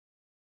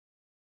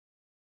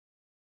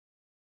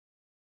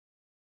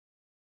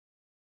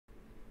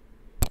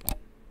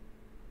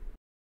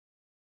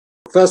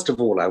first of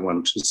all, I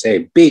want to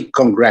say big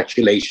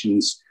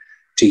congratulations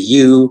to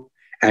you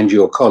and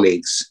your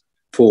colleagues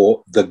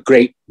for the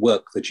great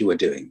work that you are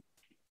doing.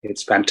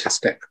 It's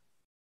fantastic.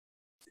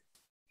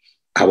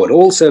 I would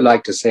also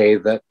like to say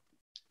that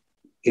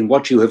in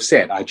what you have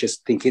said, I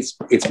just think it's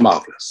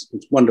marvelous.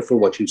 It's wonderful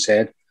what you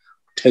said.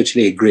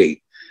 Totally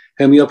agree.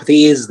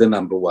 Homeopathy is the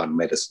 #1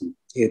 medicine.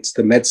 It's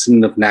the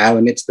medicine of now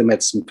and it's the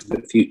medicine for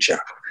the future.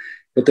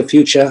 But the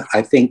future,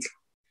 I think,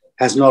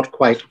 has not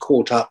quite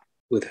caught up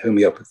with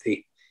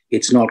homeopathy.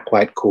 It's not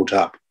quite caught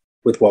up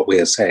with what we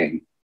are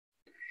saying.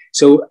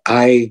 So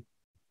I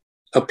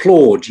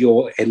applaud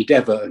your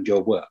endeavor and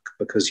your work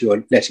because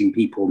you're letting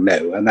people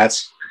know, and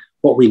that's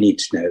what we need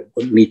to know,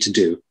 what we need to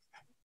do.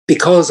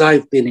 Because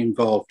I've been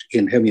involved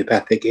in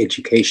homeopathic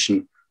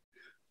education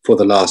for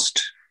the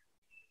last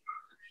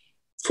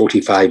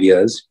 45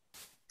 years,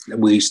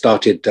 we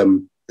started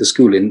the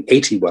school in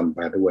 81,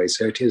 by the way,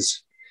 so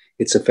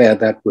it's a fair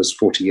that was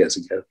 40 years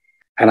ago.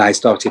 And I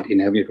started in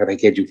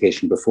homeopathic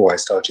education before I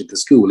started the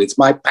school. It's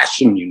my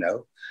passion, you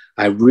know.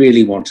 I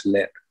really want to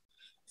let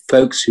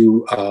folks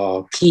who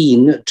are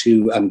keen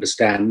to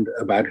understand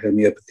about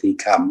homeopathy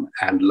come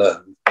and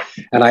learn.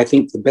 And I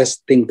think the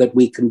best thing that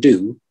we can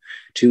do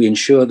to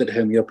ensure that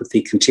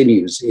homeopathy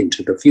continues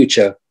into the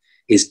future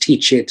is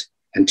teach it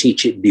and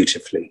teach it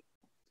beautifully.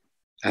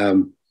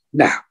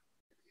 Now,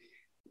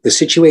 the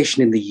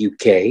situation in the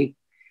UK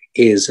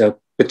is a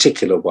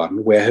particular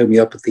one where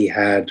homeopathy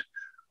had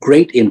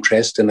great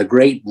interest and a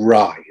great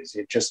rise.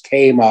 It just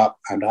came up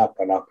and up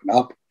and up and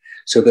up,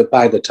 so that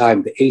by the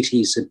time the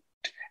 80s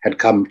had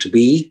come to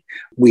be,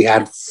 we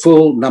had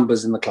full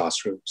numbers in the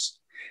classrooms.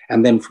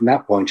 And then from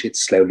that point, it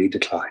slowly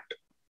declined.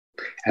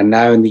 And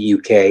now in the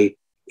UK,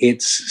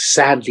 it's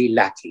sadly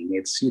lacking.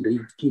 It's,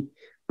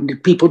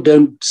 people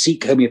don't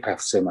seek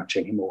homeopaths so much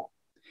anymore.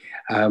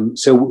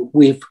 So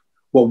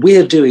what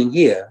we're doing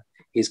here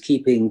is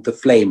keeping the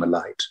flame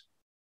alight.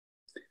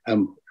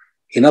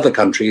 In other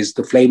countries,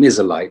 the flame is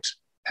alight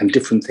and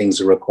different things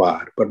are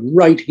required. But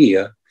right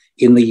here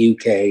in the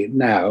UK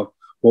now,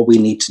 what we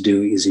need to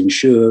do is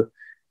ensure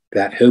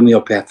that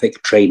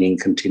homeopathic training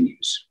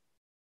continues.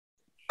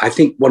 I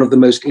think one of the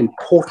most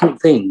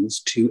important things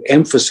to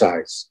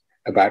emphasize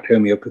about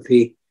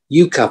homeopathy,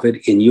 you covered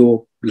in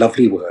your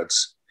lovely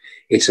words.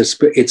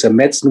 It's a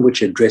medicine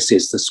which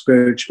addresses the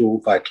spiritual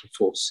vital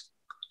force.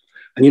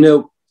 And you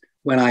know,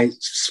 when I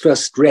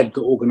first read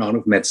the Organon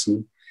of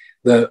Medicine,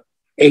 the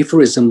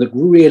aphorism that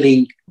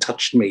really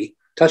touched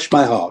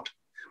my heart,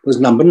 was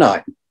number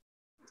 9.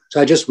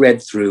 So I just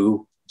read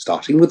through,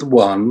 starting with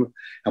 1,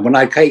 and when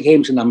I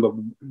came to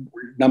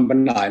number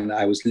 9,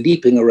 I was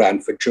leaping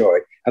around for joy.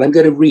 And I'm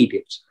going to read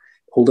it,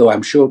 although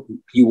I'm sure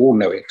you all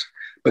know it,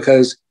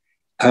 because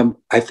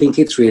I think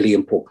it's really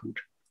important.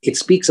 It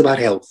speaks about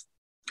health,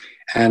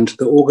 and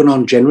the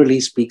Organon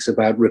generally speaks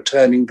about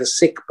returning the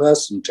sick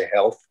person to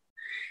health.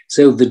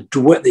 So the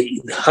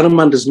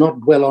Hanuman does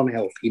not dwell on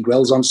health, he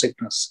dwells on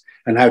sickness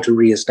and how to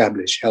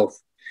re-establish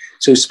health.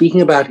 So speaking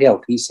about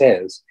health, he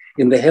says,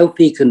 in the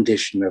healthy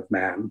condition of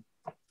man,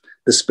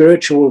 the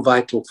spiritual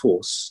vital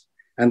force,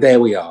 and there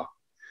we are.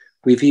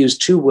 We've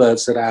used 2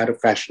 words that are out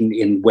of fashion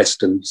in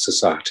Western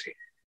society,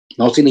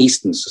 not in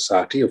Eastern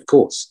society, of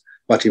course,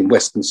 but in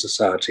Western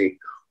society.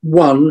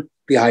 1,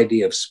 the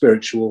idea of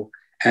spiritual,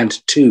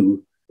 and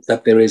 2,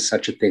 that there is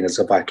such a thing as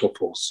a vital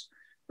force,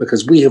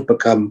 because we have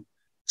become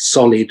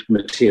solid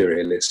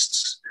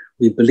materialists.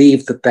 We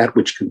believe that that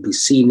which can be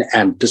seen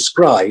and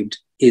described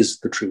is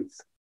the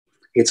truth.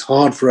 It's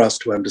hard for us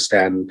to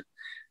understand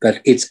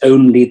that it's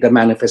only the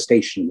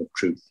manifestation of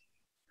truth.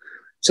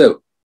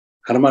 So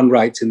Hanuman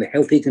writes, in the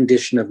healthy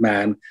condition of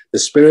man, the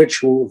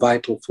spiritual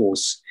vital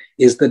force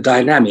is the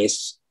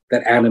dynamis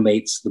that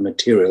animates the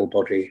material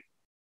body.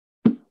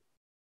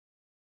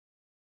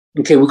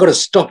 Okay, we've got to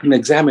stop and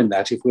examine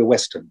that if we're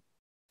Western.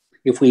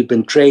 If we've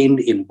been trained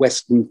in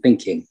Western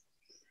thinking,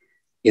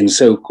 in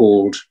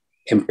so-called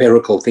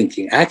empirical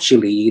thinking.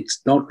 Actually,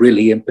 it's not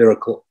really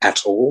empirical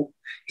at all.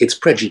 It's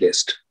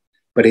prejudiced,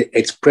 but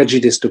it's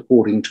prejudiced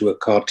according to a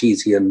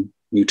Cartesian,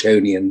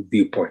 Newtonian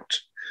viewpoint.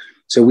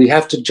 So we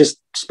have to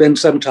just spend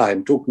some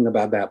time talking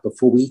about that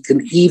before we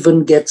can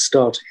even get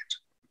started.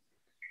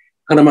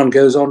 Hanuman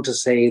goes on to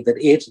say that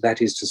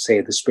that is to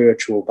say the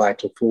spiritual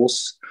vital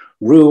force,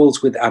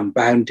 rules with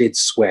unbounded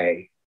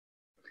sway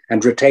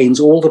and retains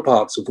all the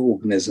parts of the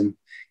organism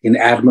in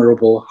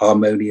admirable,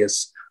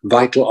 harmonious,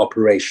 vital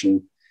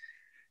operation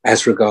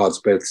as regards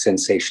both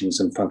sensations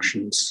and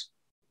functions.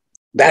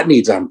 That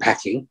needs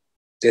unpacking.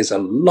 There's a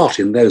lot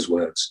in those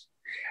words.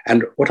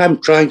 And what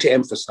I'm trying to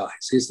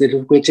emphasize is that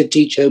if we're to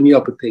teach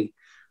homeopathy,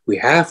 we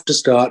have to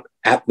start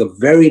at the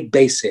very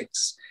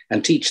basics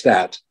and teach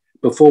that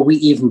before we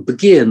even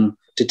begin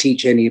to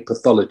teach any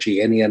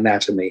pathology, any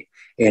anatomy,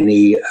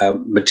 any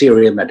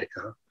materia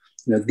medica.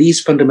 You know, these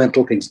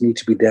fundamental things need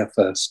to be there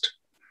first.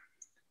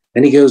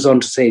 Then he goes on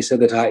to say, so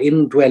that our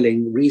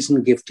indwelling,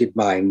 reason-gifted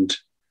mind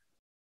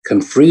can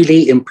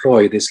freely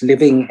employ this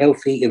living,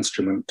 healthy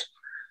instrument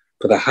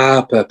for the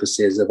higher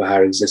purposes of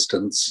our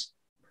existence.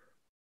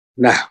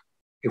 Now,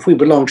 If we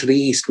belong to the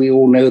East, we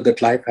all know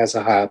that life has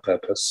a higher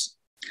purpose.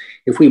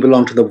 If we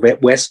belong to the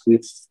West, we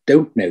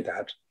don't know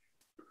that.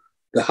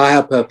 The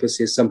higher purpose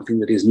is something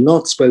that is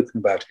not spoken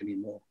about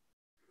anymore.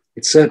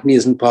 It certainly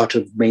isn't part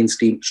of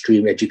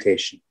mainstream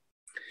education.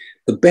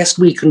 The best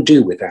we can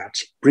do with that,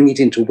 bring it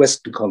into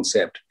Western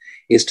concept,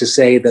 is to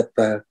say that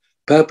the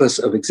purpose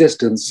of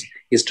existence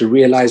is to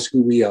realize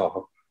who we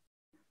are,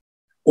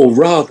 or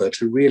rather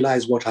to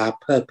realize what our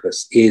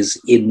purpose is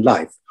in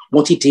life,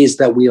 what it is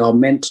that we are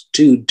meant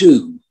to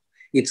do.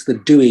 It's the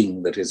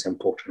doing that is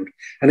important.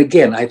 And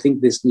again, I think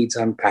this needs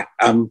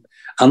unpacking.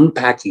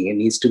 It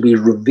needs to be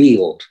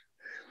revealed.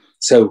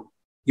 So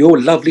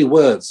your lovely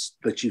words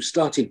that you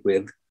started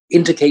with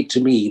indicate to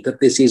me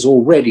that this is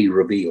already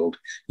revealed.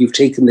 You've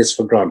taken this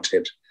for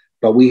granted,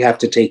 but we have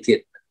to take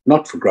it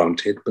not for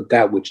granted, but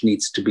that which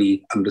needs to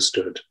be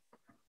understood.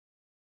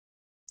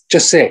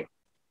 Just say,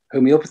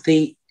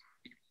 homeopathy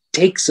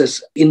takes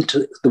us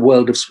into the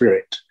world of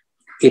spirit.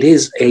 It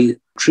is a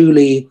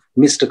truly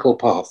mystical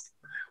path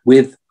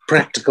with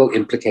practical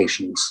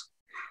implications,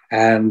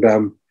 and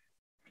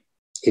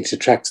it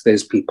attracts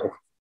those people.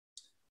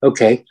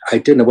 Okay, I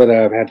don't know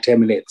whether I've had 10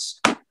 minutes,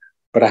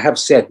 but I have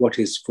said what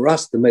is for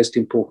us the most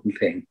important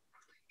thing.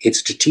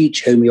 It's to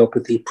teach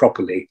homeopathy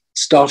properly,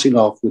 starting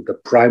off with the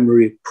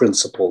primary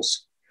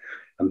principles,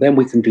 and then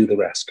we can do the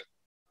rest.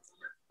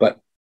 But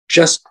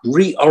just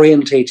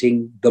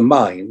reorientating the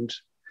mind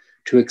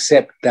to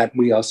accept that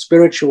we are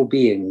spiritual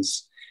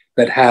beings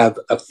that have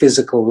a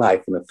physical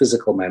life and a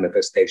physical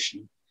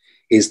manifestation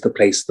is the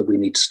place that we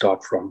need to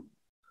start from.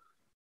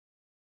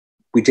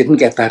 We didn't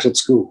get that at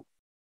school.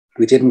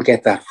 We didn't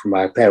get that from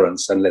our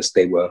parents unless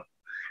they were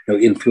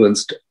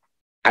influenced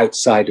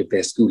outside of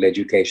their school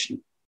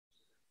education.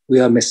 We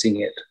are missing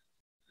it.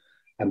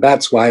 And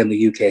that's why in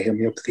the UK,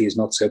 homeopathy is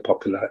not so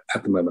popular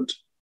at the moment.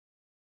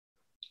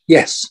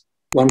 Yes,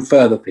 one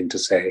further thing to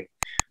say.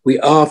 We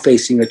are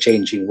facing a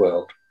changing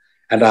world,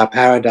 and our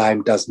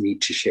paradigm does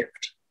need to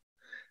shift.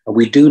 And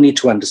we do need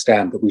to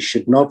understand that we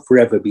should not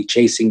forever be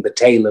chasing the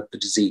tail of the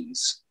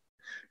disease,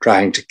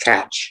 trying to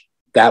catch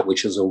that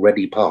which has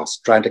already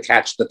passed, trying to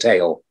catch the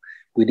tail.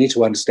 We need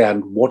to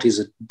understand what is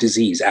a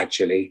disease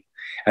actually,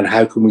 and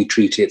how can we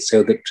treat it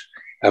so that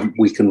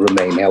we can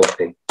remain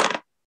healthy.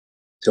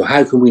 So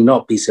how can we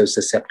not be so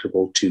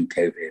susceptible to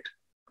COVID?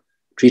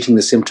 Treating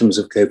the symptoms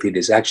of COVID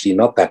is actually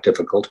not that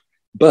difficult,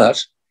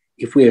 but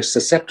if we are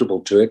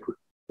susceptible to it,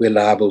 we're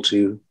liable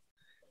to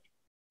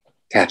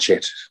catch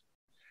it.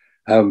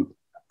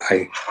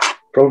 I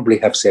probably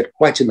have said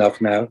quite enough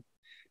now.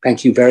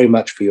 Thank you very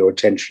much for your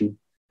attention.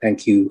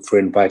 Thank you for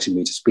inviting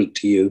me to speak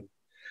to you.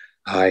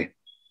 I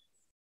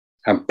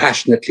am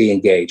passionately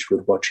engaged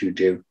with what you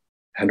do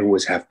and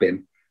always have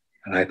been.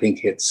 And I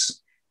think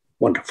it's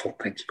wonderful.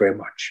 Thank you very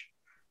much.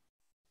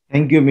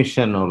 Thank you,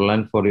 Mr.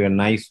 Norland, for your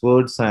nice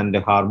words and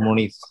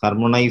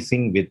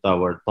harmonizing with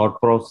our thought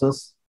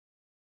process.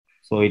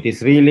 So it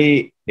is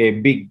really a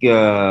big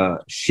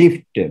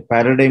shift,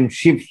 paradigm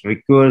shift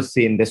requires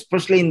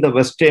especially in the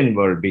Western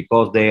world,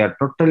 because they are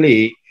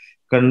totally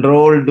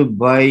controlled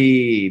by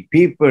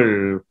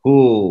people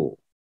who,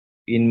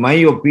 in my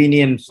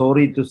opinion,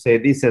 sorry to say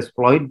this,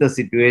 exploit the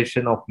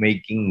situation of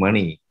making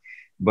money.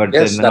 But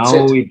yes,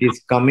 now it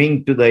is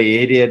coming to the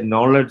area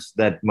knowledge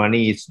that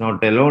money is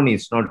not alone,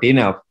 it's not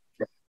enough.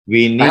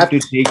 We need to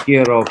take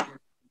care of.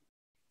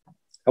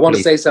 I want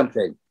to say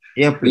something.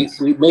 Yeah, please.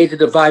 We made a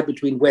divide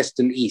between West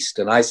and East,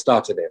 and I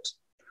started it.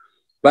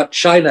 But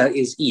China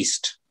is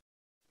East,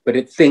 but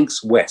it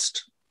thinks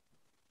West.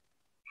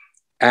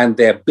 And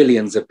there are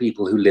billions of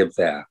people who live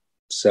there.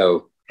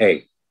 So,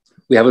 hey,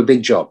 we have a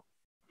big job.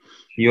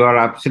 You are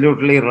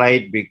absolutely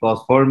right,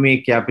 because for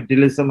me,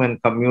 capitalism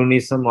and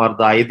communism are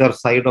the either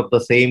side of the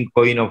same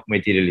coin of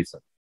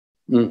materialism.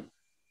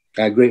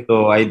 I agree.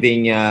 So I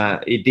think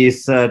it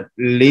is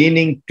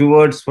leaning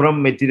towards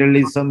from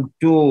materialism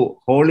to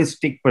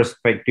holistic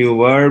perspective,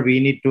 where we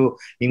need to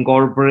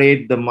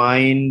incorporate the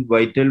mind,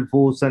 vital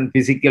force, and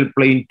physical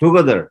plane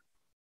together.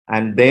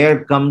 And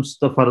there comes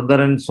the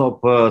furtherance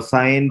of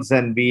science,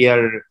 and we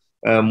are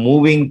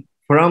moving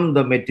from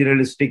the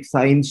materialistic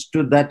science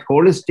to that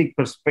holistic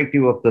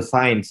perspective of the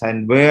science,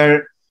 and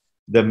where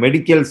the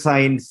medical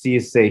science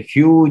is a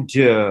huge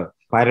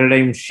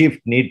paradigm shift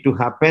need to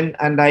happen.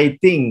 And I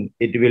think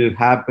it will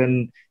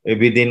happen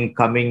within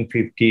coming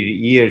 50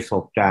 years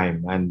of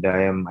time. And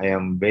I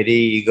am very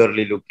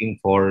eagerly looking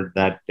for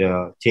that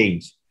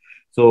change.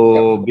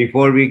 So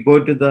before we go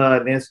to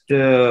the next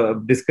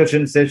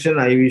discussion session,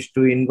 I wish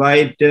to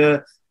invite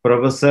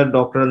Professor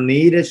Dr.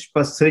 Neeraj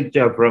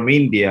Pasricha from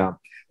India,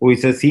 who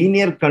is a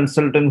senior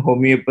consultant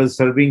homeopath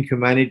serving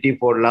humanity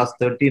for last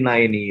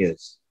 39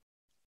 years.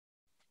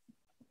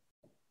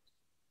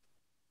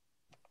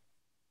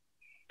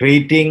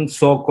 Treating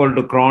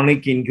so-called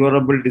chronic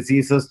incurable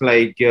diseases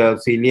like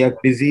celiac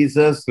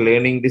diseases,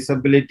 learning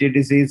disability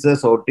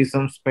diseases,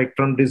 autism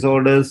spectrum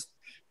disorders,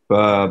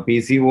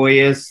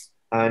 PCOS,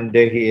 and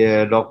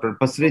Dr.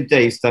 Pasricha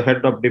is the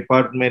head of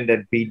department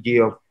and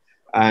PG of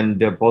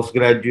and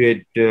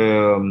postgraduate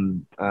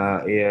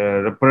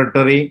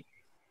repertory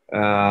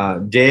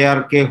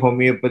JRK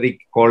Homeopathic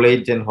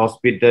College and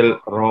Hospital,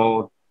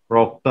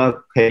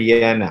 Rohtak,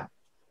 Haryana.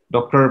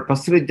 Dr.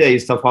 Pasrija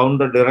is the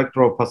founder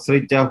director of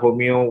Pasrija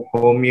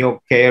Homeo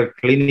Care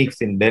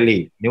Clinics in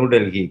Delhi, New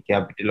Delhi,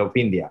 capital of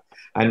India,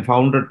 and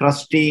founder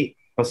trustee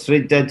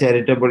Pasrija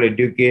Charitable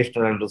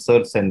Educational and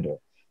Research Center,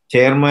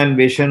 Chairman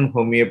Vision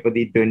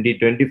Homeopathy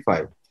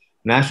 2025,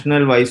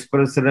 National Vice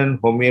President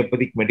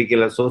Homeopathic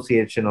Medical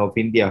Association of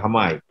India,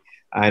 HAMAI,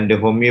 and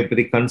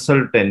Homeopathic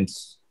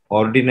Consultants,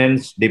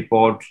 Ordnance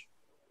Depot,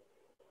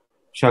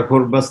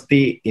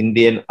 Shakurbasti,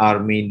 Indian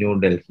Army, New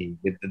Delhi.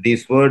 With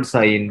these words,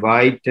 I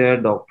invite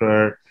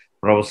Professor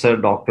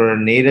Dr.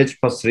 Neeraj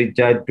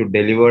Pasrija to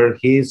deliver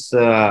his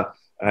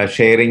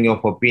sharing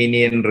of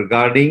opinion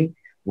regarding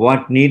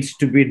what needs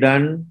to be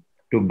done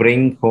to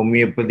bring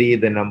homeopathy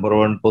the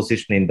 #1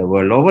 position in the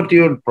world. Over to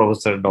you,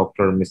 Professor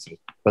Dr.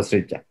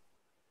 Pasrija.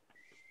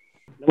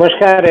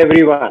 Namaskar,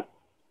 everyone.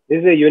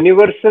 This is a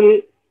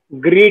universal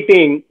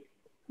greeting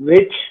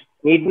which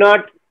need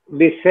not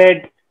be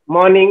said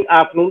morning,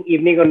 afternoon,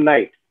 evening, or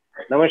night.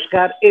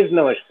 Namaskar is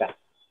Namaskar.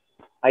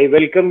 I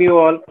welcome you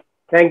all.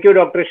 Thank you,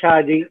 Dr.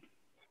 Shahji.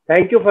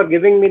 Thank you for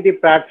giving me the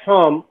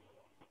platform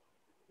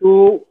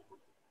to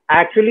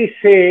actually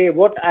say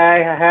what I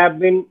have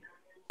been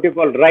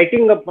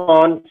writing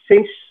upon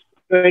since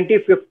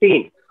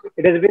 2015.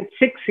 It has been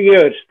 6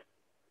 years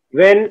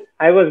when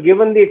I was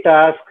given the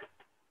task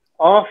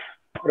of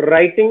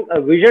writing a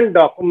vision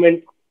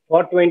document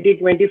for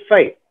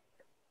 2025.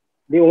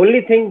 The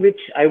only thing which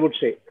I would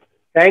say,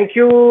 thank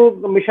you,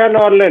 Misha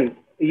Norland.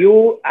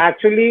 You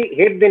actually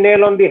hit the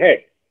nail on the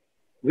head.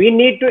 We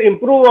need to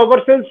improve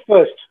ourselves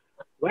first.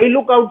 Why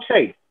look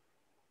outside?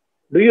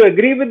 Do you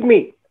agree with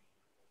me?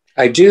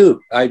 I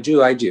do.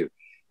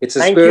 It's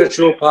a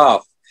spiritual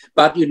path,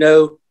 but you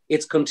know,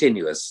 it's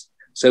continuous.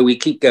 So we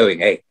keep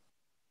going, eh?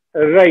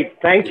 Right.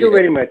 Thank you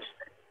very much.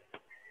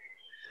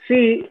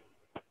 See,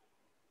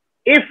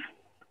 if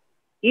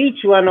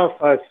each one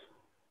of us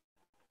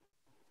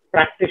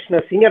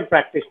practitioners, senior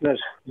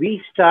practitioners,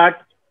 we start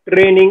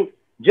training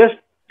just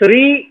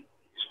 3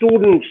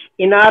 students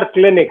in our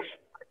clinics,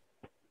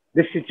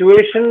 the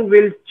situation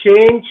will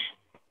change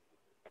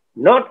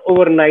not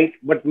overnight,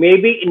 but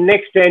maybe in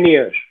next 10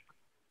 years.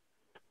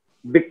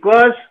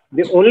 Because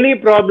the only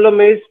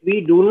problem is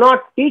we do not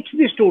teach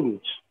the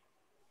students.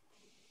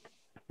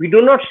 We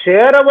do not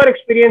share our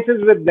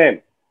experiences with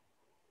them.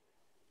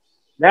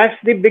 That's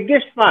the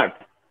biggest part.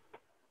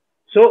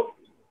 So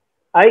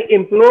I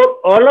implore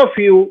all of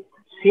you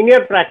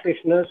senior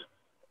practitioners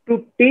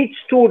to teach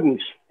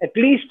students, at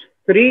least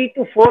 3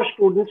 to 4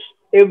 students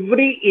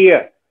every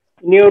year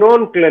in your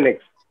own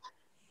clinics.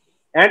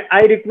 And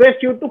I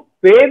request you to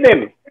pay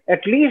them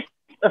at least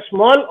a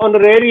small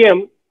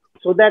honorarium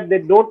so that they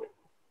don't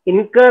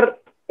incur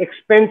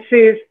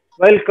expenses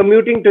while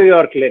commuting to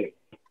your clinic,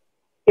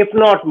 if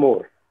not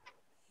more.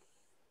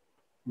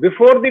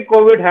 Before the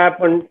COVID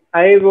happened,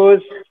 I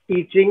was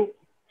teaching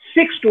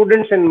 6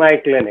 students in my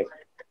clinic.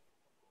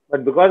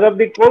 But because of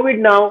the COVID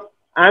now,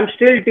 I'm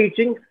still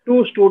teaching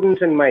 2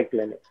 students in my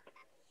clinic.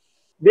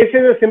 This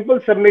is a simple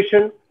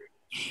submission,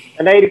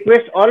 and I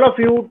request all of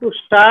you to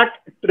start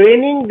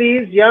training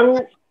these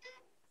young,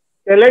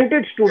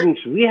 talented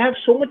students. We have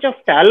so much of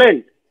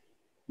talent,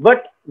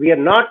 but we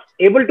are not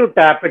able to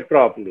tap it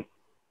properly.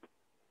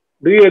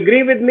 Do you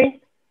agree with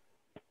me?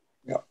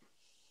 Yeah.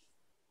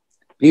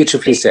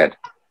 Beautifully said.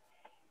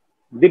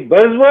 The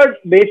buzzword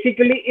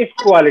basically is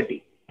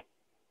quality.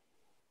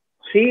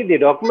 See, the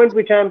document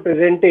which I am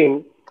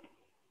presenting,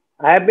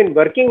 I have been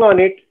working on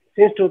it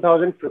since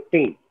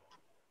 2015.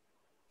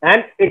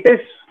 And it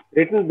is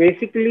written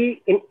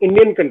basically in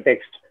Indian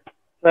context.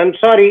 So I'm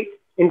sorry,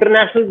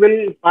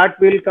 international part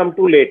will come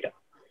to later.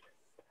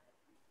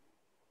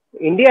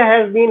 India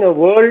has been a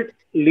world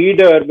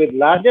leader with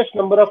largest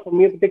number of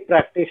homeopathic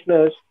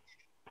practitioners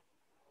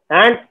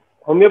and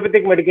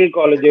homeopathic medical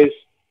colleges.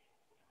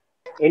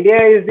 India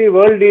is the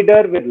world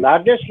leader with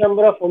largest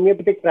number of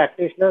homeopathic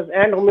practitioners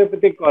and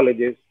homeopathic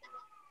colleges,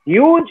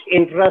 huge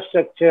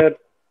infrastructure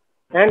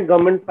and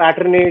government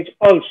patronage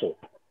also.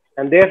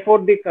 And therefore,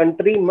 the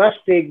country must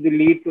take the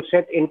lead to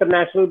set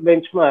international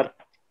benchmark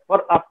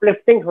for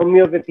uplifting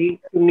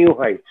homeopathy to new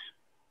heights.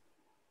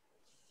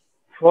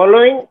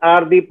 Following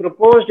are the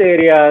proposed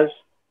areas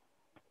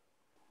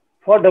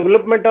for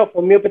development of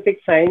homeopathic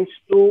science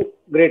to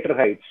greater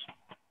heights.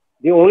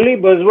 The only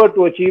buzzword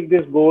to achieve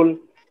this goal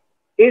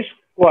is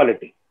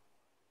quality.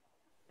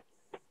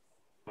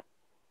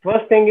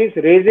 First thing is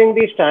raising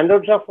the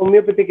standards of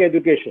homeopathic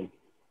education.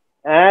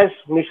 As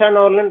Nisha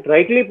Norland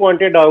rightly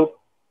pointed out,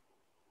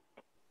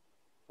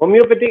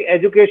 homeopathic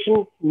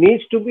education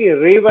needs to be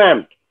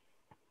revamped.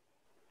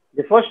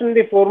 The first and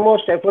the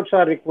foremost efforts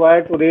are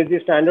required to raise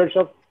the standards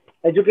of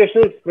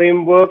educational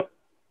framework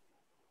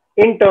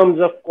in terms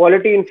of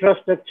quality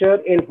infrastructure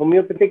in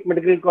homeopathic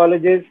medical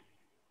colleges.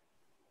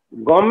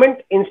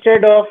 Government,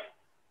 instead of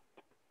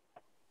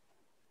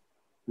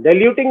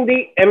diluting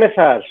the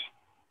MSRs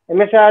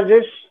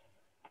is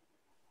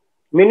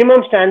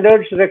minimum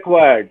standards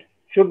required,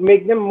 should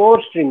make them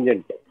more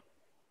stringent.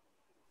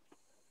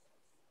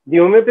 The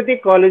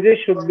homeopathic colleges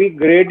should be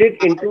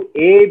graded into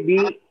A,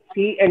 B,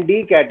 C, and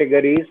D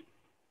categories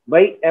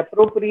by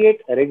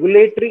appropriate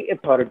regulatory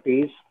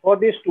authorities for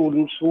the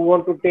students who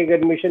want to take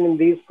admission in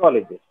these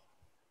colleges.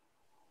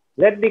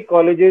 Let the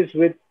colleges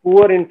with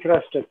poor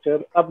infrastructure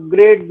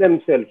upgrade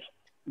themselves.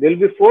 They'll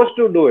be forced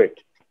to do it.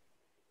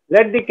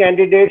 Let the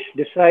candidates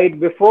decide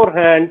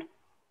beforehand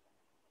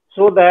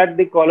so that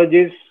the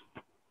colleges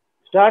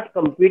start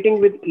competing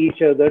with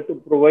each other to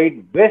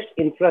provide best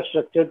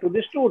infrastructure to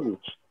the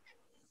students.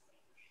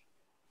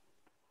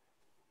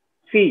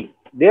 C.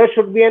 There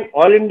should be an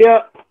all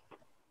India,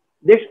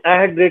 this I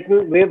had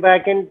written way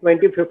back in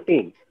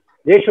 2015.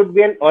 There should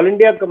be an all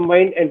India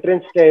combined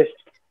entrance test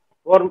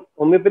for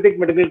homeopathic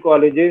medical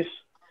colleges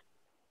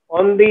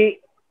on the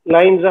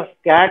lines of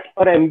CAT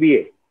or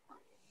MBA.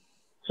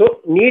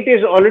 So NEET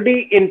is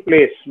already in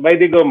place by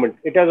the government.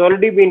 It has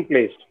already been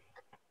placed.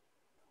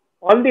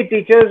 All the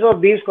teachers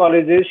of these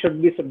colleges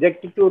should be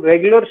subjected to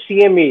regular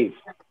CMEs,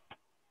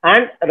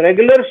 and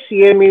regular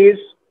CMEs,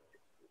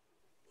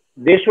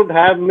 they should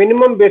have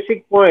minimum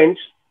basic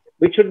points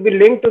which should be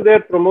linked to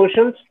their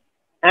promotions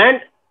and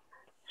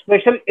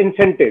special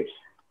incentives.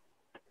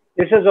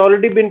 This has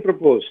already been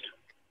proposed.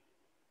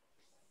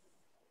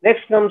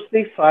 Next comes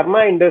the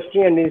pharma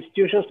industry, and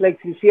institutions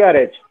like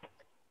CCRH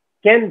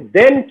can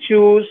then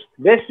choose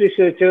best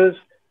researchers,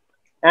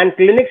 and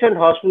clinics and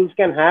hospitals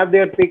can have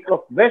their pick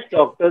of best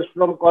doctors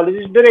from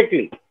colleges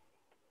directly,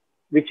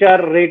 which are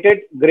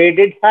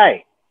graded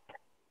high.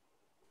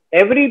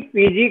 Every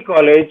PG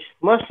college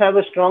must have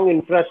a strong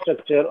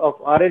infrastructure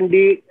of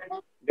R&D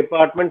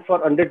department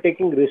for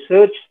undertaking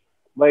research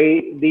by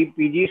the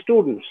PG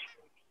students.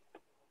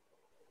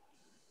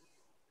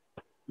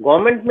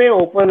 Government may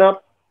open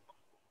up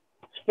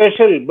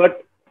special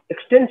but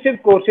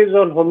extensive courses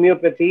on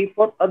homeopathy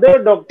for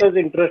other doctors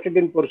interested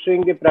in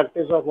pursuing the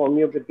practice of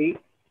homeopathy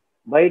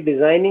by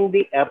designing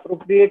the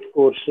appropriate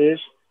courses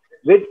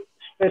with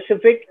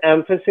specific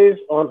emphasis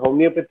on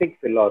homeopathic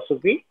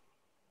philosophy,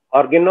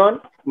 organon,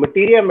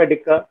 materia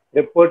medica,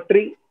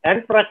 repertory,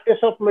 and practice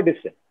of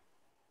medicine.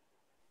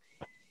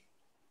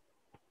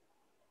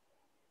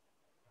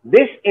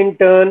 This in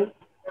turn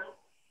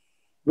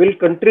will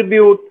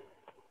contribute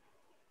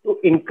to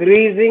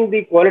increasing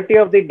the quality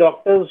of the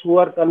doctors who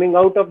are coming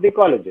out of the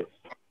colleges.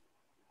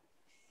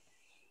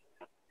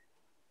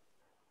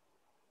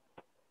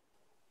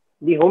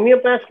 The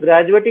homeopaths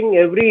graduating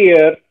every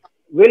year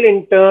will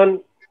in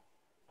turn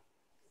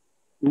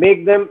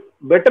make them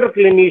better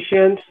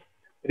clinicians,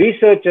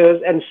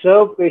 researchers, and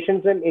serve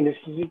patients and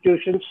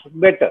institutions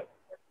better.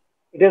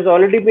 It has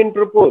already been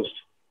proposed.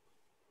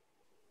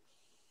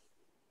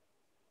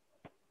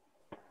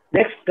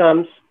 Next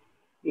comes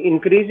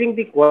increasing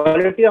the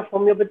quality of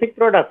homeopathic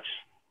products.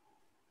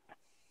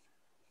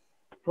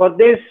 For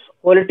this,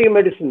 quality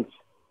medicines,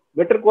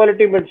 better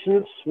quality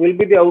medicines will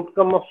be the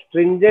outcome of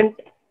stringent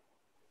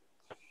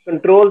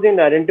controls in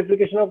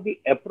identification of the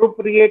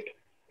appropriate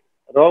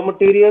raw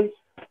materials,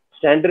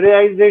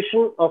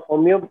 standardization of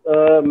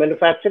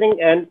manufacturing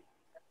and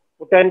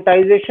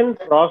potentization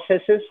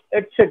processes,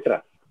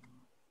 etc.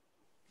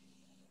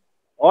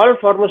 All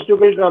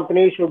pharmaceutical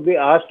companies should be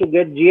asked to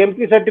get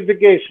GMP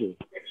certification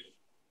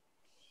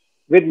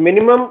with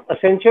minimum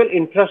essential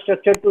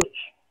infrastructure to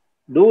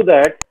do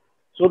that,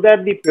 so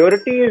that the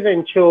purity is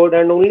ensured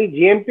and only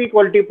GMP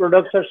quality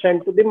products are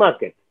sent to the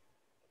market.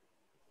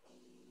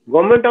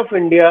 Government of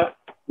India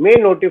may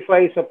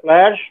notify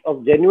suppliers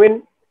of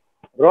genuine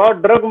raw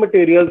drug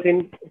materials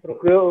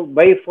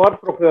for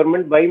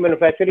procurement by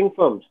manufacturing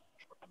firms.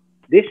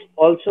 This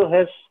also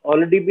has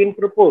already been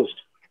proposed.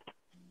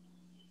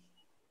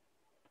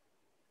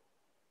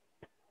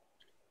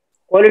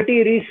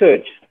 Quality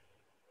research.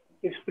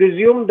 It's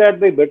presumed that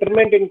by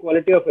betterment in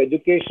quality of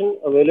education,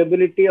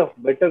 availability of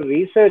better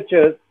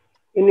researchers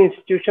in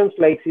institutions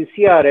like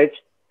CCRH,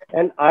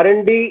 and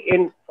R&D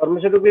in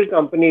pharmaceutical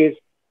companies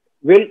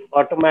will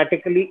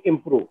automatically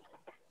improve.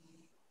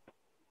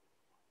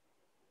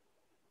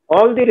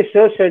 All the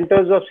research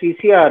centers of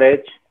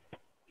CCRH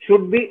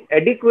should be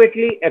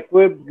adequately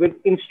equipped with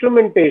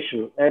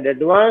instrumentation and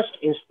advanced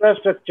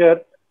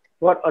infrastructure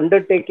for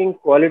undertaking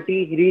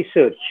quality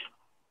research.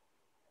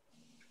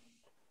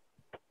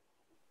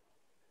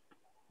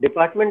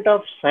 Department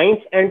of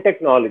Science and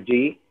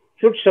Technology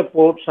should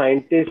support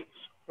scientists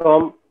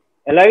from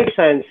allied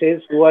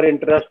sciences who are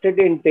interested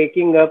in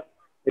taking up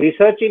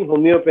research in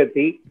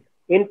homeopathy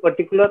in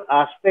particular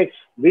aspects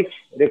which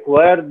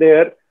require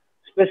their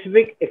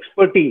specific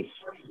expertise.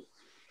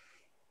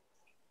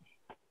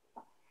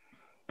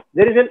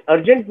 There is an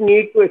urgent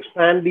need to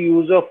expand the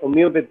use of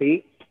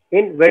homeopathy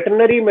in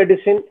veterinary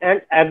medicine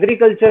and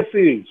agriculture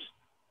fields.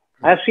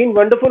 I have seen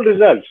wonderful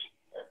results.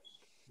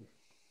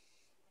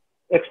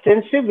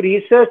 Extensive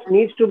research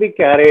needs to be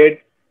carried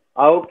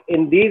out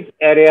in these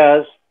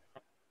areas.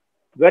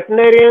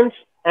 Veterinarians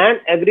and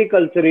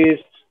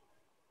agriculturists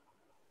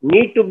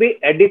need to be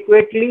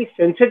adequately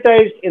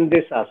sensitized in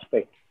this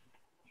aspect.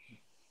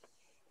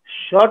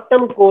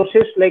 Short-term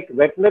courses like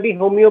veterinary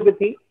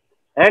homeopathy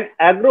and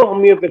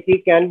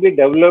agro-homeopathy can be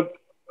developed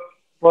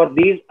for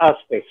these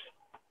aspects.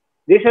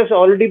 This has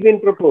already been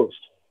proposed.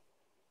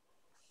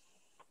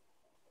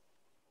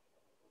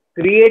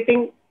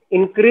 Creating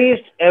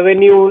increased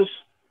avenues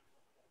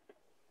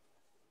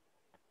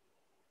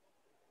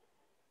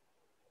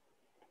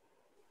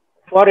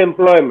for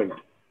employment.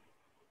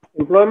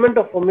 Employment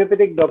of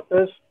homeopathic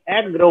doctors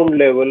at ground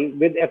level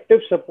with active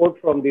support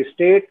from the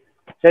state,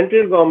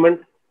 central government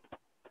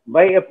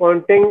by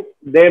appointing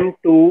them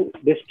to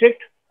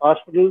district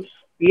hospitals,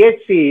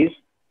 PHCs,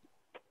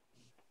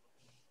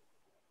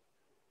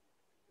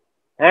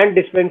 and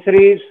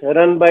dispensaries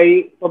run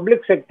by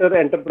public sector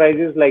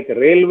enterprises like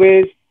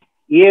railways,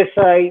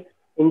 ESI,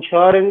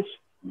 insurance,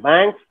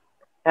 banks,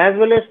 as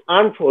well as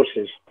armed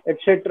forces,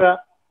 etc.,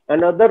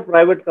 and other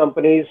private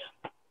companies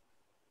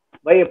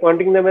by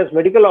appointing them as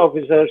medical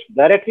officers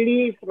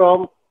directly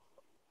from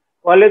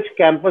college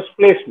campus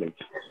placements.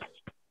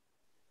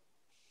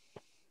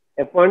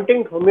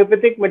 Appointing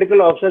homeopathic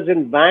medical officers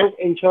in bank,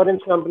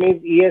 insurance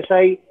companies,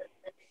 ESI,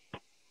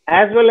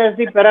 as well as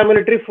the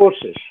paramilitary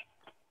forces.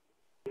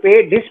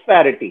 Pay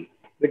disparity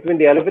between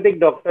the allopathic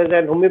doctors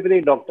and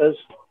homeopathic doctors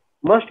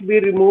must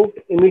be removed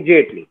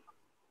immediately.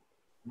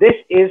 This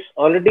is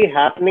already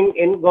happening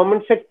in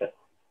government sector.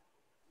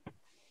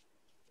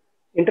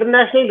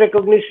 International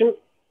recognition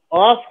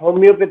of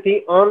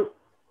homeopathy on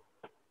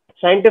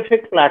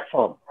scientific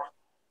platform.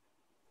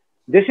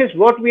 This is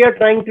what we are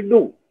trying to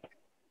do.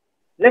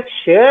 Let's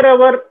share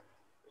our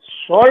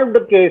solved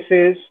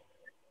cases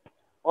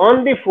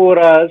on the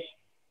forums,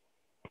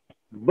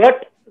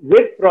 but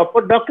with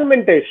proper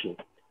documentation.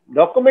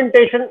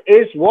 Documentation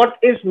is what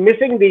is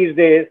missing these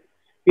days.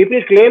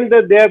 People claim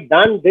that they have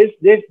done this,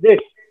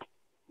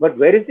 but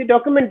where is the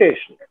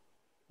documentation?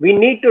 We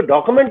need to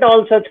document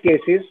all such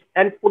cases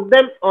and put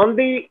them on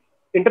the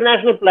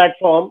international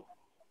platform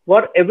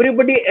for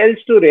everybody else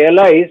to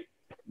realize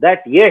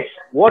that yes,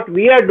 what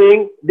we are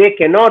doing, they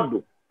cannot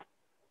do.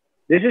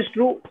 This is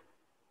true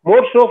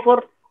more so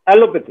for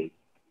allopathy.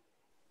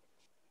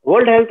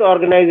 World Health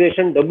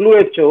Organization,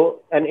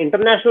 WHO, an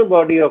international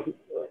body of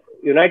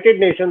United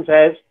Nations,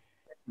 has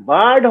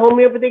barred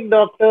homeopathic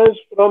doctors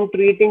from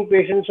treating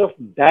patients of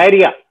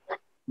diarrhea,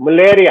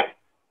 malaria,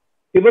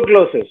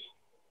 tuberculosis,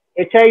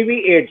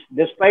 HIV/AIDS,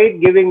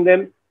 despite giving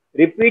them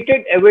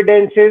repeated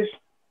evidences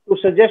to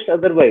suggest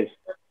otherwise.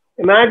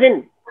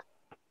 Imagine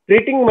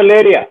treating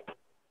malaria.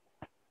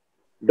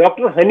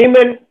 Dr.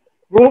 Honeyman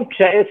proved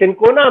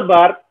cinchona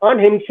bark on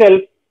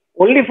himself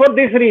only for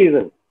this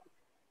reason.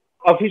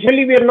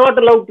 Officially, we are not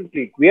allowed to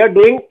treat. We are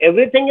doing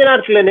everything in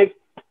our clinics,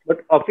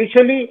 but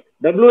officially,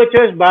 WHO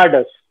has barred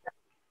us.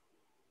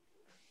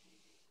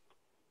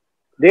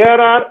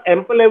 There are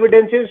ample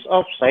evidences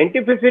of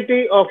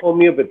scientificity of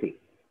homeopathy.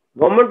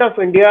 Government of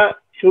India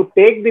should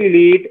take the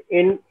lead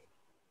in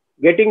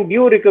getting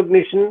due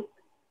recognition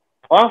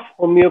of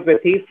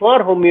homeopathy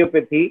for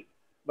homeopathy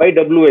by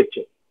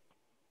WHO.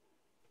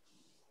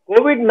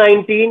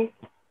 COVID-19,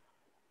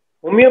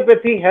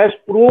 homeopathy has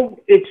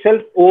proved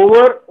itself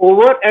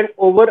over and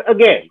over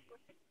again.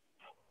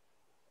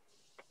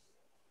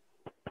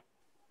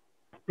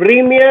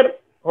 Premier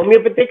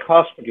homeopathic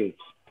hospitals.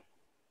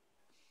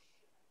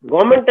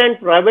 Government and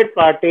private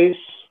parties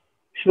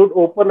should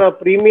open a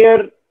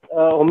premier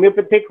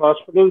homeopathic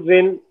hospitals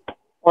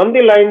on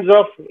the lines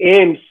of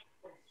AIMS,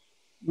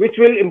 which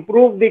will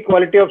improve the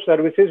quality of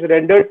services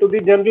rendered to the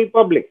general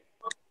public.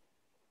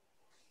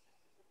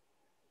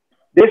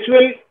 This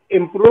will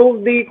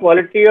improve the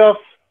quality of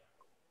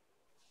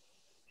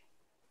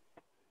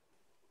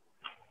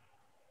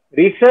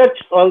research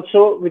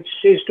also, which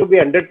is to be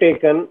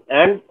undertaken,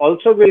 and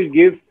also will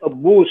give a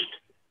boost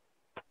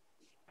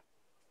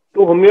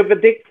to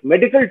homeopathic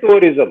medical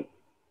tourism.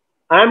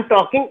 I am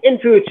talking in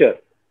future.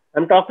 I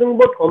am talking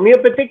about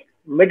homeopathic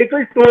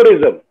medical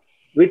tourism,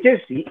 which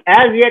is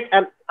as yet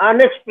an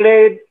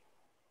unexplored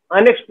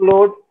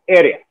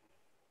area.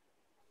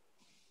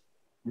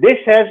 This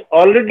has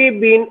already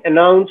been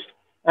announced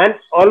and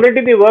already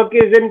the work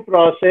is in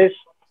process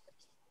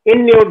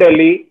in New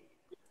Delhi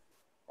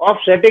of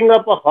setting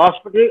up a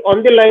hospital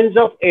on the lines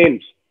of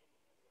AIMS.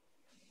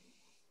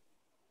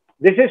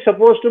 This is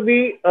supposed to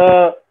be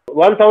a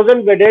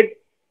 1,000-bedded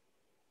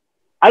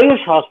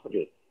Ayush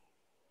hospital.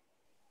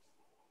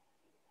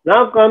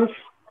 Now comes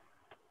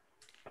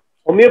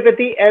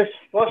homeopathy as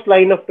first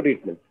line of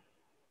treatment.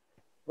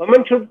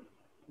 Government should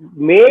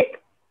make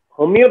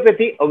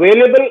homeopathy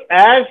available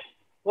as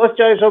first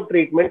choice of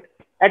treatment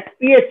at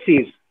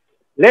PHCs.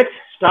 Let's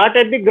start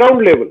at the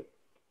ground level.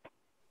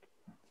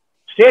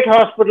 State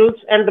hospitals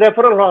and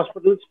referral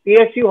hospitals,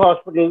 PSU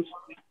hospitals,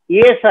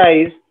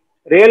 ESIs,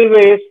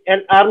 railways,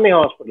 and army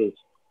hospitals.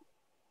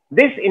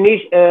 This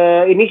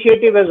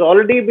initiative has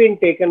already been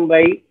taken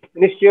by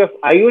Ministry of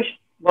Ayush,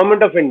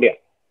 Government of India.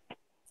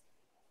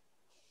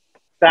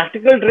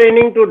 Practical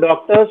training to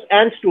doctors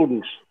and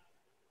students.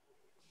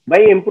 By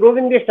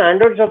improving the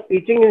standards of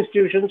teaching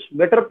institutions,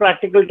 better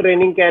practical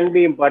training can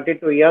be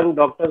imparted to young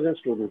doctors and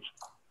students.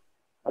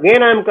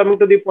 Again, I am coming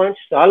to the point.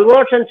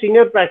 Stalwarts and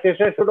senior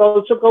practitioners should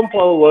also come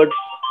forward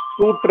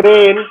to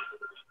train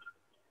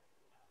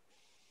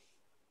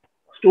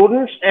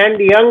students and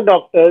young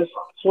doctors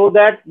so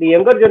that the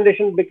younger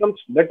generation becomes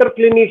better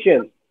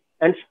clinicians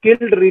and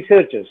skilled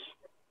researchers.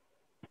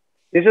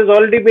 This has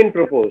already been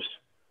proposed.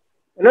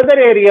 Another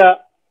area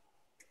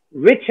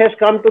which has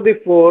come to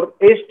the fore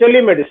is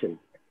telemedicine.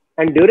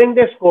 And during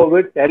this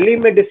COVID,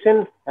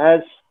 telemedicine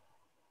has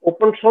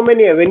opened so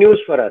many avenues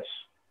for us.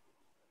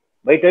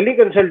 By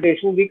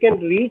teleconsultation, we can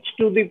reach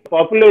to the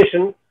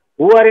population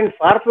who are in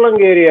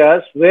far-flung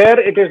areas where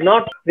it is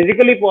not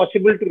physically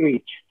possible to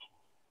reach.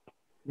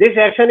 This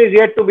action is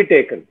yet to be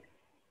taken.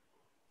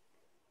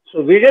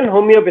 So, Vision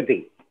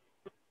Homeopathy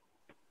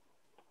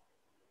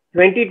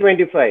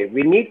 2025.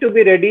 We need to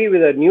be ready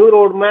with a new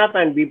roadmap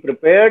and be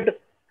prepared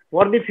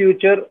for the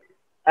future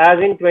as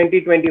in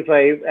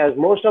 2025, as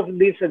most of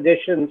these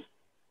suggestions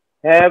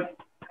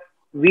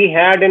we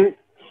had in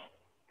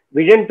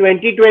Vision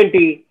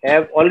 2020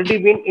 have already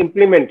been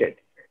implemented.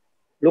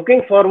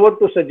 Looking forward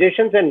to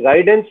suggestions and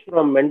guidance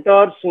from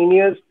mentors,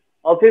 seniors,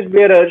 office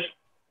bearers,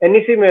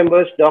 NEC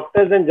members,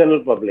 doctors, and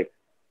general public.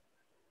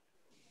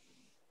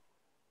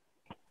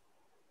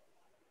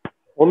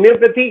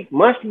 Homeopathy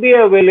must be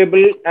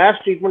available as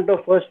treatment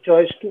of first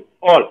choice to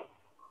all.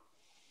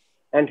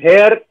 And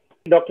here,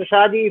 Dr.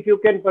 Shahji, if you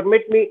can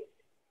permit me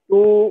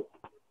to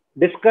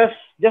discuss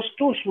just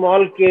two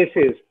small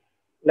cases,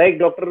 like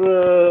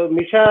Dr.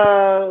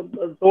 Misha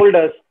told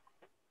us,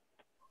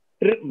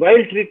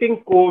 while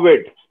treating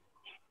COVID,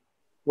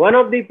 one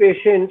of the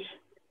patients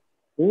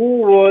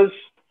who was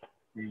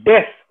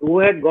deaf, who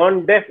had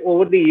gone deaf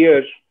over the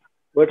years,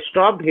 but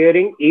stopped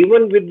hearing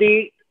even with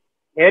the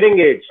hearing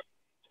aids,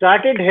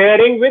 started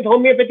hearing with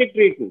homeopathic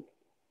treatment,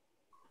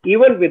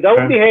 even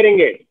without the hearing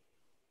aid.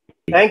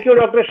 Thank you,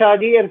 Dr.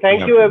 Shahji, and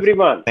thank you,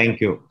 everyone. Thank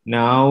you.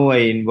 Now I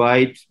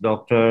invite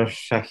Dr.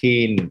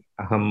 Shaheen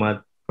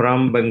Ahmad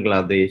from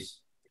Bangladesh,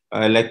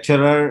 a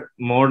lecturer,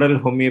 Model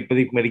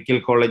Homeopathic Medical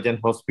College and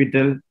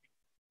Hospital,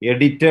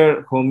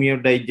 editor,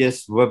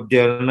 Homeodigest web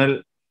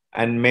journal,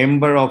 and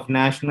member of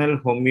National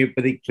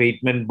Homeopathic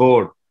Treatment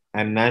Board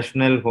and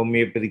National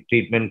Homeopathic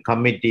Treatment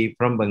Committee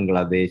from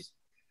Bangladesh.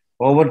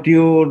 Over to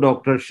you,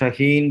 Dr.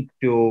 Shaheen,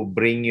 to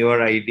bring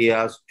your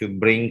ideas to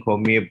bring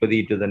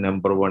homeopathy to the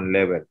 #1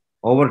 level.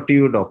 Over to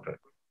you, doctor.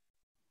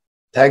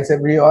 Thanks,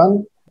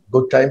 everyone.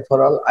 Good time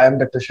for all. I am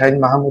Dr. Shaheen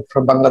Mahmood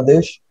from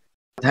Bangladesh.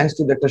 Thanks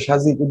to Dr.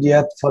 Shazi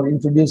Kudiyat for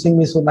introducing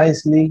me so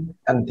nicely.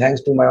 And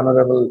thanks to my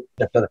honorable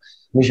Dr.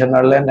 Misha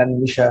Narland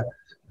and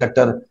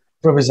Dr.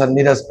 Professor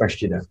Neeraj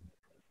Pastida.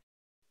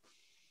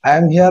 I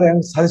am here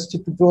and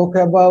suggested to talk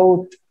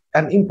about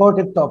an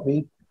important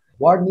topic.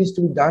 What needs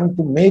to be done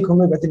to make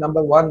homeopathy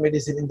 #1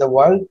 medicine in the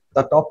world?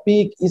 The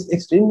topic is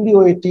extremely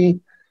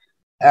weighty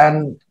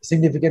and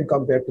significant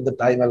compared to the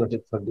time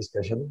allotted for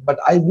discussion. But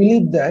I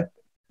believe that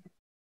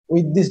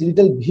with this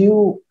little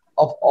view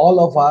of all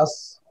of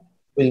us,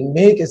 will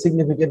make a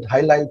significant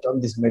highlight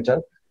on this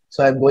matter.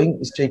 So I'm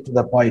going straight to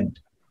the point.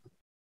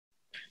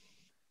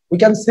 We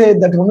can say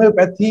that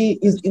homeopathy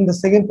is in the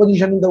second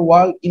position in the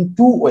world in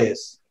two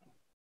ways.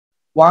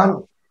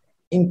 One,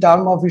 in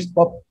terms of its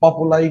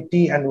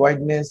popularity and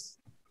wideness.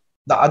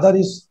 The other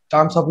is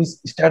terms of its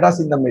status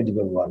in the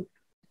medical world.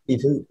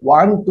 If we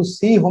want to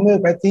see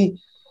homeopathy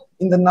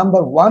in the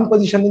 #1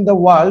 position in the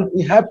world,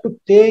 we have to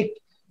take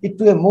it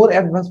to a more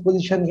advanced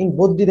position in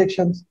both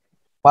directions.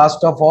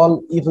 First of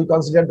all, if we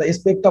consider the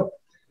aspect of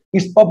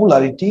its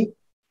popularity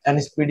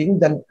and spreading,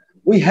 then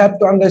we have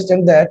to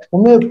understand that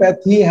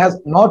homeopathy has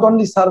not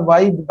only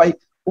survived by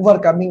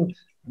overcoming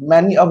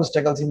many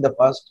obstacles in the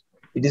past,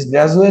 it is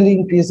gradually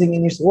increasing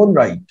in its own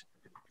right.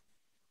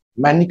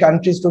 Many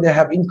countries today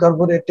have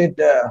incorporated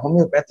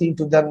homeopathy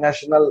into their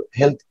national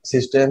health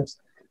systems.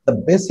 The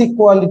basic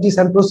qualities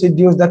and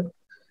procedures that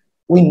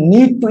we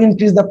need to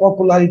increase the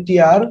popularity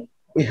are,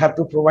 we have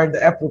to provide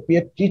the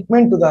appropriate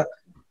treatment to the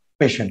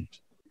patient,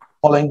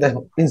 following the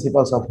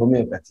principles of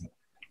homeopathy.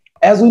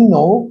 As we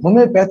know,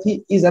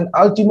 homeopathy is an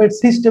ultimate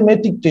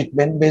systematic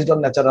treatment based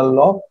on natural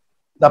law.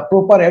 The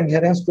proper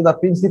adherence to the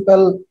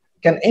principle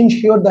can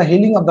ensure the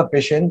healing of the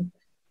patient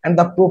and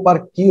the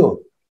proper cure.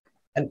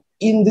 And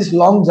in this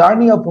long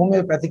journey of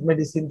homeopathic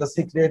medicine, the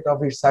secret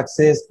of its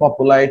success,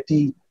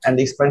 popularity, and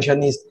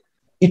expansion is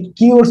it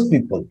cures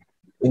people.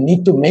 We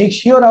need to make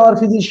sure our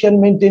physicians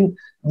maintain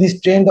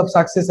this trend of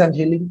success and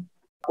healing.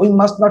 We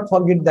must not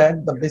forget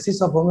that the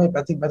basis of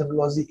homeopathic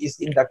methodology is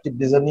inductive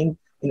reasoning.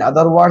 In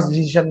other words,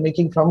 decision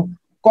making from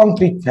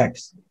concrete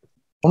facts.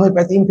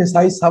 Homeopathy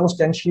emphasizes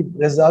substantive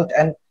result,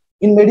 and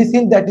in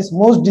medicine that is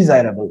most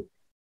desirable.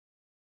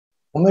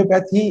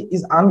 Homeopathy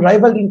is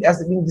unrivaled in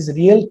achieving this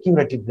real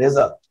curative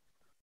result.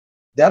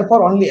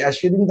 Therefore, only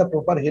assuring the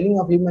proper healing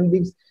of human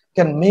beings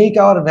can make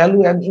our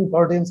value and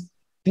importance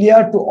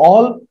clear to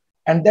all,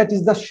 and that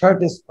is the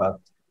shortest path.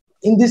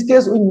 In this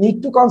case, we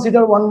need to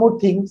consider one more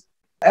thing.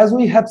 As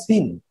we have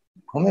seen,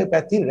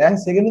 homeopathy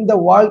ranks second in the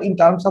world in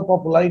terms of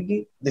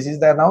popularity. This is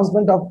the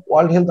announcement of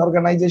World Health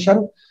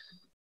Organization.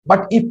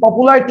 But if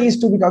popularity is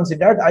to be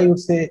considered, I would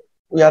say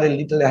we are a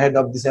little ahead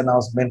of this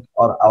announcement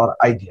or our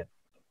idea.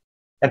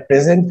 At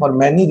present, for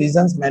many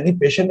reasons, many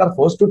patients are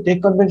forced to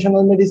take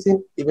conventional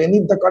medicine, even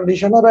if the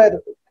condition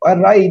or are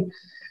right,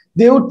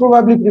 they would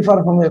probably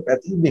prefer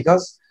homeopathy,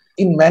 because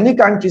in many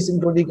countries,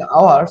 including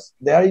ours,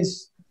 there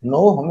is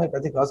no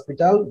homeopathic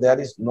hospital, there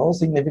is no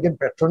significant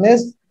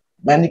patronage.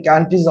 Many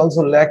countries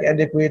also lack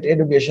adequate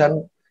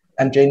education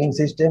and training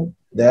system.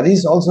 There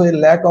is also a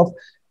lack of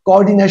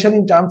coordination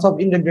in terms of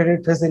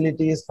integrated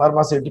facilities,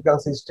 pharmaceutical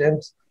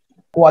systems,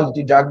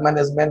 quality drug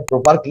management,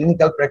 proper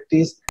clinical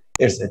practice,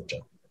 etc.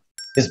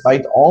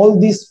 Despite all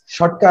these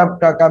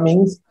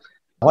shortcomings,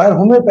 where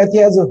homeopathy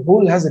as a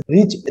whole has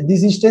reached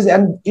this stage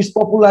and its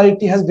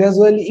popularity has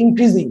gradually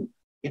increasing,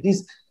 it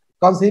is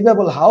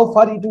conceivable how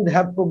far it would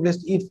have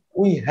progressed if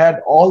we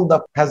had all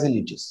the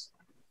facilities.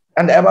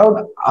 And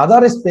about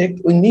other aspect,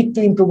 we need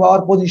to improve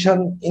our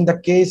position in the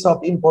case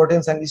of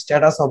importance and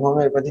status of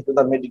homeopathy to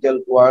the medical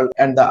world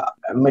and the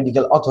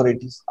medical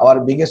authorities.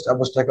 Our biggest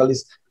obstacle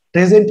is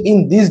present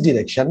in this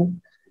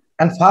direction.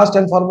 And first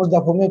and foremost, the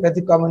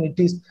homeopathic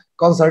community's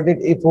concerted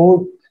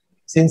effort,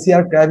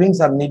 sincere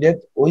cravings are needed.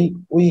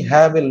 We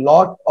have a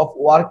lot of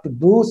work to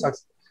do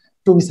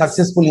to be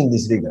successful in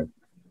this regard.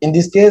 In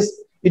this case,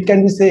 it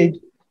can be said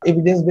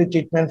evidence-based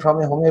treatment from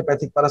a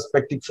homeopathic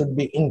perspective should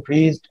be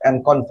increased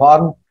and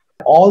confirmed.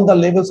 All the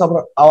levels of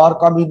our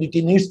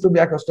community needs to be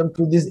accustomed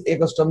to this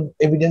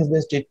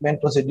evidence-based treatment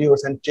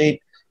procedures and change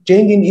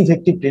in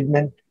effective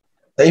treatment.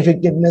 The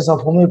effectiveness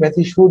of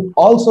homeopathy should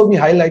also be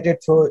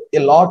highlighted through a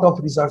lot of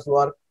research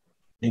work.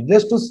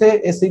 Needless to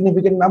say, a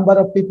significant number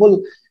of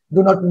people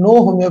do not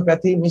know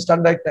homeopathy,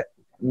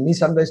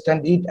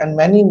 misunderstand it, and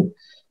many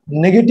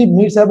negative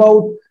myths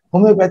about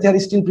homeopathy are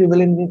still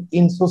prevalent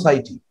in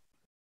society.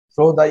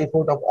 Through the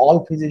effort of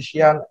all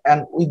physicians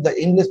and with the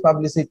endless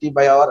publicity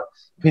by our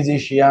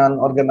physician,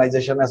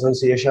 organization,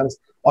 associations,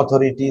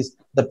 authorities,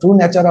 the true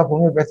nature of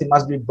homeopathy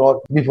must be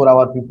brought before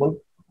our people.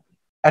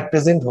 At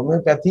present,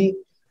 homeopathy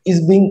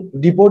is being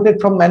deported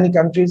from many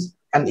countries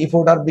and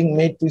efforts are being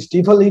made to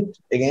stifle it.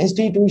 Against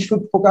it, we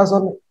should focus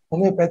on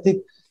homeopathic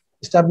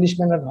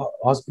establishment and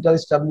hospital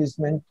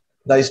establishment,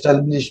 the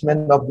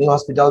establishment of new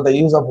hospital, the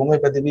use of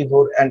homeopathy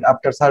before and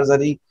after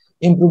surgery,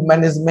 improved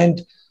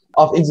management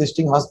of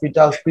existing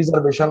hospitals,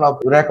 preservation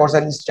of records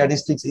and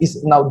statistics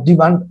is now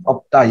demand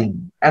of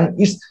time,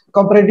 and its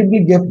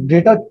comparatively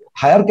greater,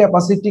 higher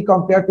capacity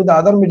compared to the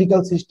other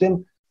medical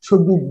system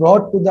should be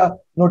brought to the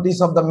notice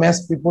of the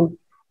mass people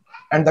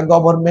and the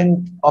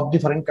government of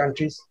different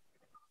countries.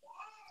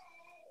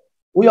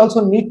 We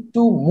also need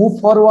to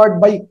move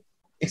forward by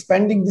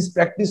expanding this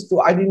practice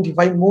to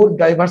identify more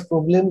diverse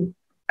problems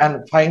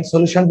and find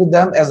solution to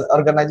them, as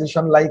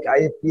organizations like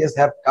IFPS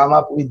have come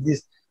up with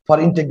this for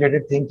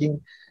integrated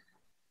thinking.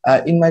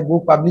 In my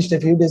book published a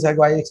few days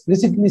ago, I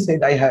explicitly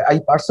said I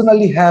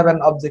personally have an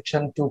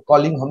objection to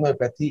calling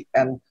homeopathy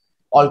an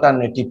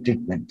alternative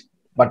treatment.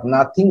 But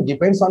nothing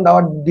depends on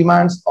our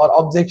demands or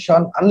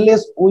objection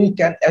unless we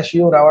can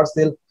assure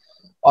ourselves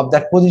of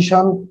that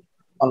position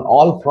on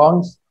all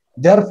fronts.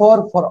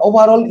 Therefore, for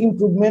overall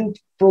improvement,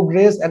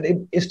 progress,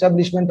 and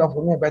establishment of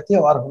homeopathy,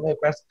 our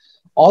homeopaths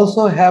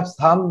also have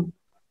some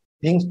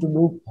things to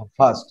do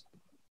first.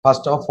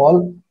 First of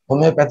all,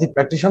 homeopathic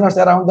practitioners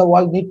around the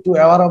world need to be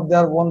aware of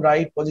their own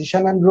right,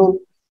 position, and role.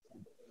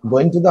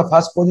 Going to the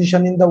first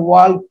position in the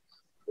world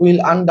will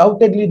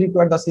undoubtedly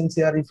require the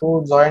sincere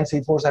effort, joint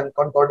efforts, and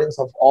concordance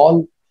of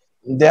all.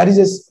 There is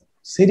a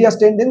serious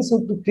tendency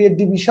to create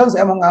divisions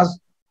among us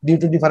due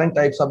to different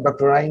types of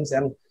doctrines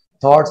and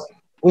thoughts.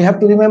 We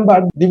have to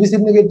remember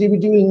divisive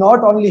negativity will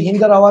not only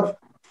hinder our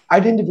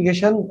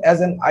identification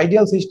as an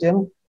ideal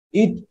system,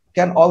 it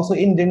can also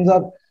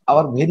endanger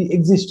our very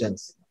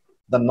existence.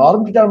 The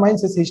norm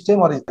determines a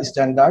system or a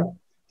standard.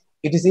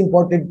 It is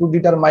important to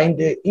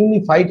determine a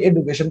unified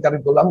education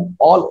curriculum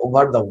all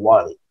over the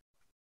world.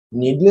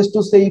 Needless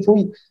to say, if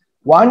we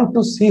want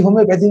to see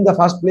homeopathy in the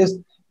first place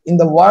in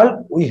the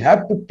world, we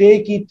have to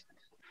take it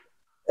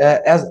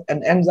as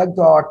an adjunct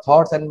to our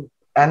thoughts and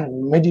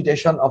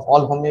meditation of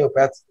all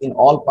homeopaths in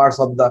all parts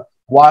of the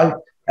world,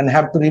 and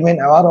have to remain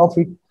aware of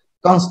it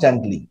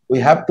constantly. We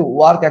have to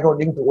work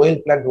according to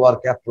well-planned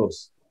work approach.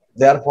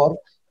 Therefore,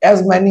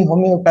 as many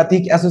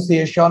homeopathic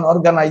association,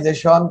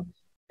 organization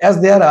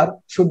as there are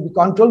should be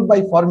controlled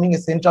by forming a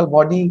central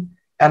body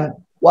and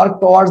work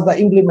towards the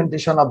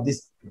implementation of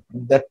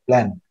that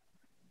plan.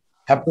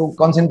 Have to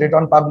concentrate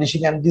on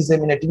publishing and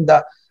disseminating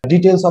the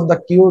details of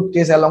the cured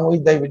case along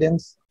with the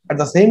evidence. At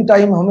the same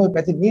time,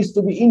 homeopathy needs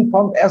to be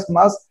informed as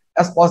much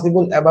as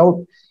possible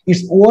about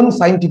its own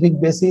scientific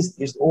basis,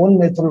 its own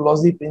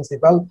methodology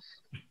principle,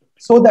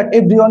 so that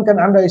everyone can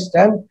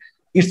understand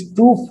its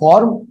true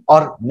form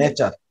or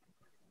nature.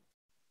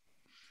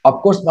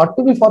 Of course, not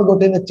to be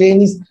forgotten, a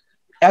chain is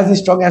as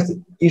strong as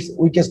its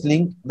weakest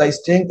link. The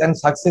strength and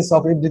success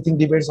of everything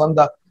depends on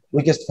the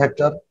weakest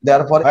factor.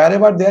 Therefore,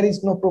 wherever there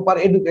is no proper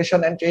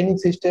education and training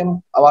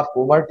system, our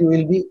poverty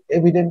will be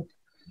evident.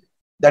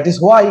 That is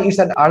why it's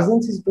an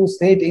urgency to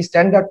set a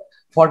standard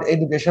for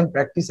education,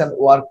 practice, and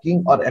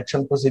working or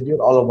action procedure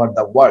all over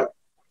the world.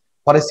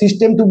 For a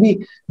system to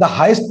be the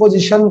highest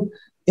position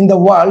in the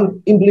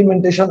world,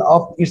 implementation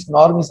of its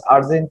norm is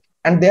urgent,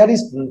 and there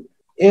is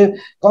a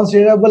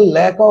considerable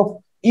lack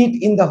of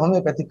it in the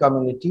homeopathic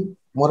community.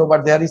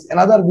 Moreover, there is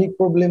another big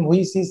problem,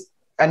 which is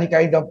any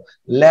kind of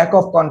lack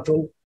of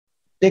control.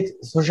 Take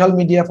social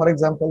media, for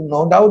example.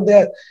 No doubt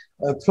that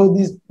through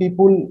these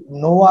people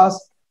know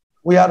us,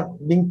 we are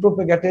being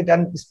propagated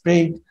and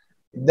spread.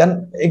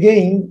 Then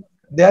again,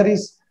 there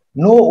is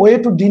no way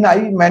to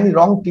deny many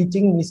wrong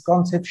teaching,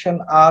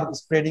 misconception are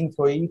spreading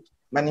through it.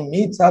 Many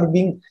myths are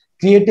being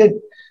created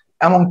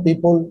among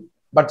people.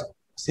 But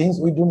since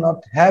we do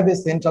not have a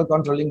central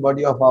controlling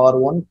body of our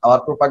own,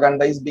 our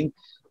propaganda is being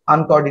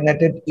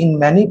uncoordinated in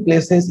many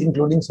places,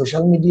 including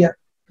social media.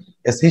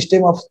 A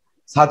system of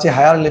such a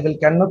higher level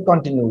cannot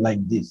continue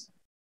like this.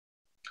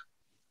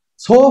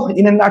 So,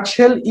 in a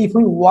nutshell, if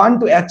we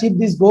want to achieve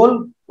this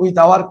goal with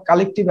our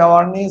collective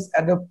awareness,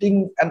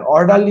 adopting an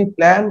orderly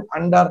plan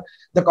under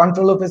the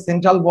control of a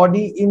central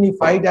body,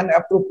 unified and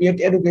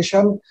appropriate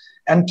education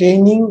and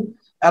training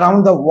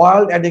around the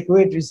world,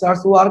 adequate research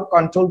work,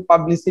 controlled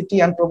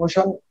publicity and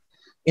promotion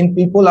in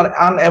people are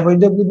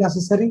unavoidably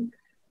necessary.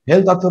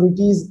 Health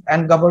authorities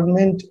and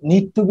government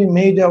need to be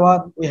made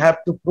aware. We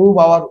have to prove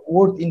our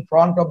worth in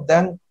front of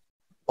them.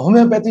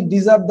 Homeopathy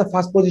deserves the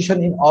first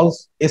position in all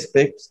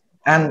aspects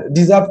and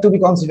deserves to be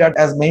considered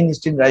as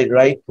mainstream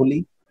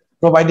rightfully,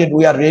 provided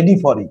we are ready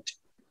for it.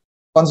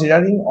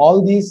 Considering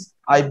all this,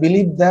 I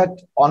believe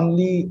that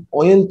only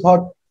well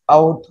thought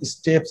out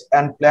steps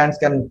and plans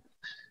can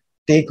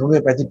take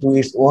homeopathy to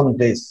its own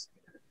place.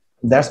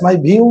 That's my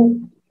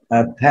view.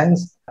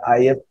 Thanks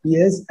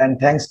IFPS and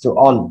thanks to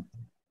all.